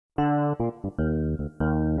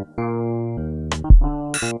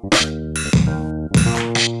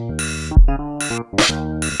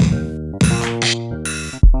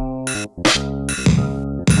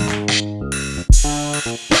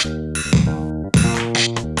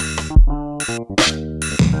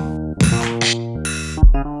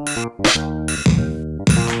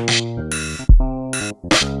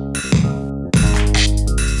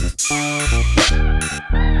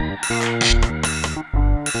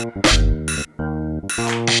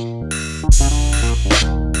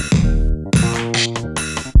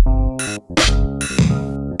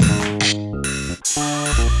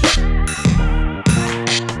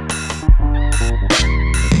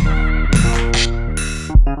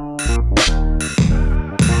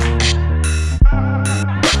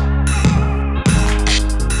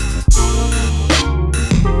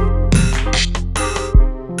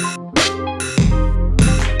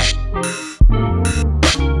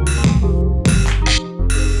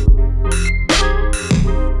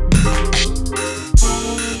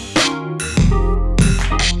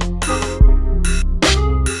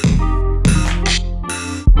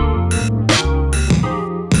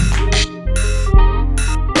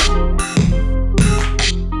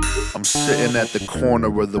Sitting at the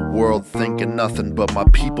corner of the world thinking nothing, but my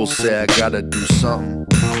people say I gotta do something.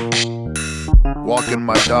 Walking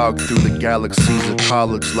my dog through the galaxies of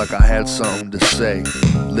college like I had something to say.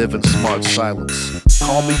 Live in smart silence.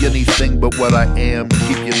 Call me anything but what I am.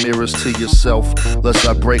 Keep your mirrors to yourself, lest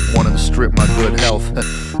I break one and strip my good health.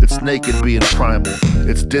 It's naked being primal.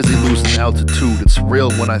 It's dizzy losing altitude. It's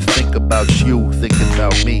real when I think about you, thinking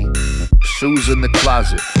about me. Shoes in the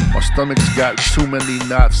closet. My stomach's got too many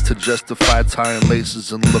knots to justify tying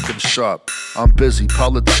laces and looking sharp. I'm busy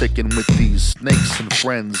politicking with these snakes and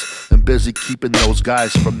friends, and busy keeping those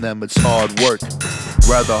guys from them. It's hard work,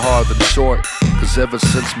 rather hard than short, cause ever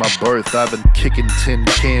since my birth I've been kicking tin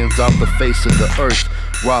cans off the face of the earth.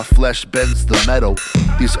 Raw flesh bends the metal.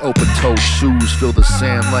 These open-toed shoes feel the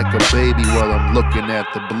sand like a baby while I'm looking at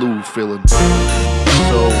the blue, feeling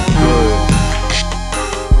so good.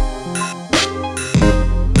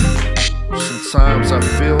 Sometimes I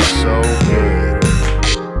feel so good.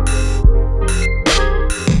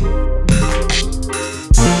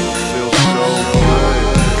 Feel so good.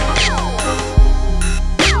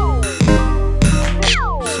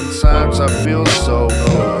 Sometimes I feel